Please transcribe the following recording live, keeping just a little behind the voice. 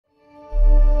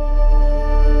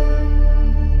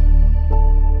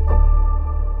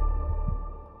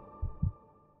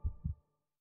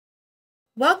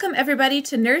Welcome everybody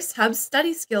to NurseHub's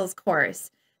Study Skills course.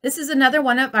 This is another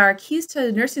one of our Keys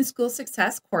to Nursing School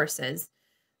Success courses.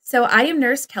 So I am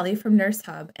Nurse Kelly from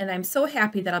NurseHub, and I'm so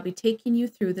happy that I'll be taking you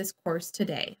through this course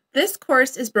today. This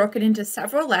course is broken into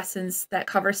several lessons that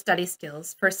cover study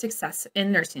skills for success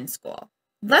in nursing school.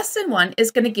 Lesson 1 is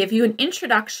going to give you an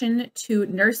introduction to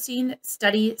nursing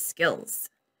study skills.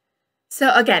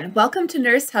 So again, welcome to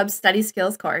NurseHub's Study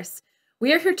Skills course.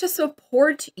 We are here to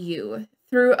support you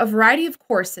through a variety of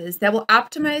courses that will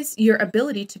optimize your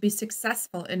ability to be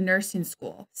successful in nursing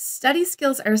school. Study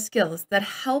skills are skills that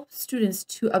help students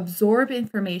to absorb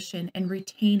information and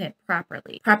retain it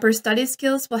properly. Proper study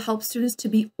skills will help students to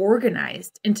be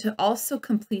organized and to also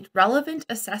complete relevant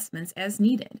assessments as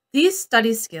needed. These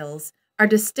study skills are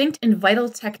distinct and vital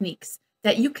techniques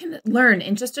that you can learn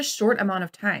in just a short amount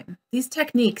of time. These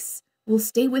techniques will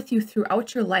stay with you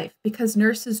throughout your life because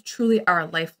nurses truly are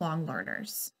lifelong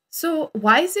learners. So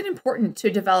why is it important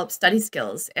to develop study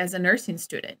skills as a nursing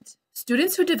student?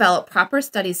 Students who develop proper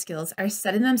study skills are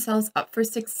setting themselves up for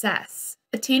success.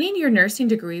 Attaining your nursing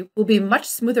degree will be a much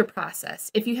smoother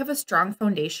process if you have a strong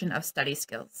foundation of study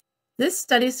skills. This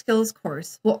study skills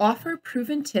course will offer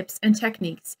proven tips and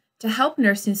techniques to help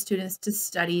nursing students to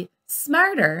study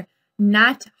smarter,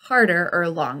 not harder or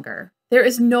longer. There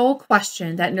is no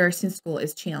question that nursing school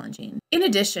is challenging. In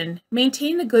addition,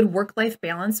 maintaining a good work-life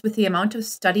balance with the amount of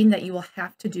studying that you will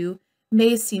have to do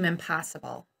may seem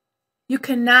impossible. You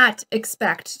cannot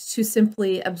expect to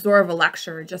simply absorb a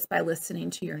lecture just by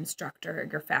listening to your instructor or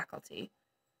your faculty.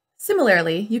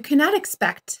 Similarly, you cannot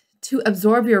expect to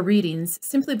absorb your readings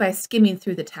simply by skimming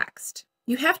through the text.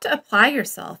 You have to apply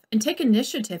yourself and take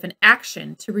initiative and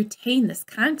action to retain this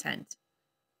content.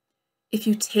 If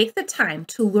you take the time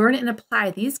to learn and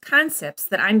apply these concepts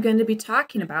that I'm going to be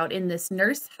talking about in this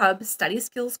NurseHub Study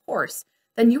Skills course,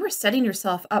 then you are setting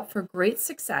yourself up for great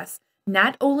success,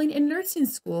 not only in nursing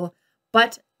school,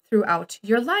 but throughout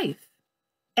your life.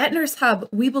 At NurseHub,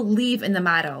 we believe in the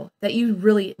motto that you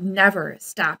really never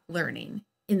stop learning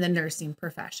in the nursing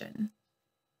profession.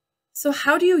 So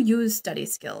how do you use study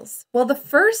skills? Well, the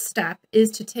first step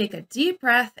is to take a deep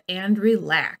breath and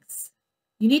relax.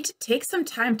 You need to take some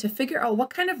time to figure out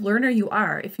what kind of learner you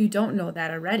are if you don't know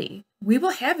that already. We will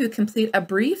have you complete a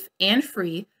brief and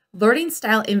free learning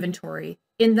style inventory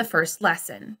in the first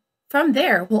lesson. From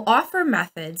there, we'll offer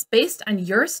methods based on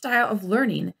your style of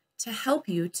learning to help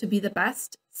you to be the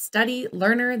best study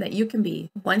learner that you can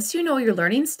be. Once you know your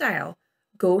learning style,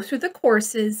 go through the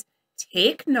courses,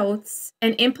 take notes,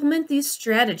 and implement these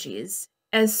strategies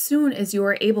as soon as you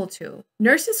are able to.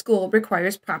 Nursing school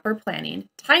requires proper planning,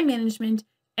 time management,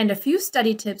 and a few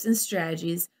study tips and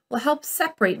strategies will help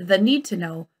separate the need to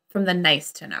know from the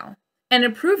nice to know and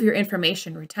improve your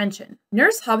information retention.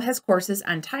 NurseHub has courses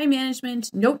on time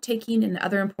management, note-taking, and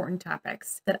other important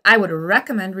topics that I would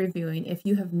recommend reviewing if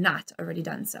you have not already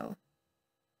done so.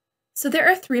 So there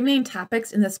are 3 main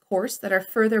topics in this course that are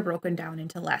further broken down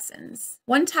into lessons.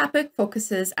 One topic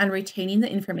focuses on retaining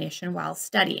the information while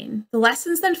studying. The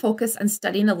lessons then focus on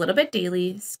studying a little bit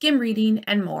daily, skim reading,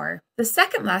 and more. The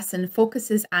second lesson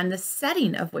focuses on the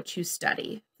setting of which you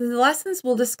study. The lessons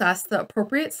will discuss the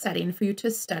appropriate setting for you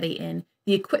to study in,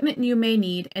 the equipment you may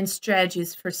need, and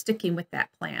strategies for sticking with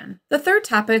that plan. The third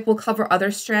topic will cover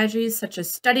other strategies such as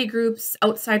study groups,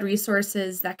 outside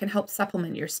resources that can help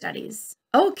supplement your studies.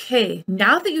 Okay,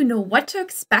 now that you know what to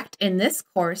expect in this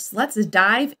course, let's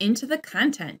dive into the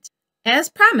content. As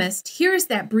promised, here is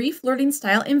that brief learning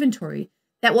style inventory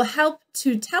that will help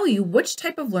to tell you which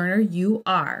type of learner you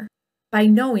are. By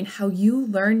knowing how you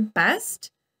learn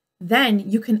best, then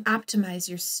you can optimize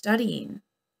your studying.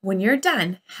 When you're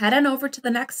done, head on over to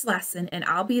the next lesson and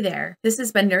I'll be there. This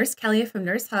has been Nurse Kelly from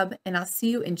NurseHub, and I'll see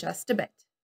you in just a bit.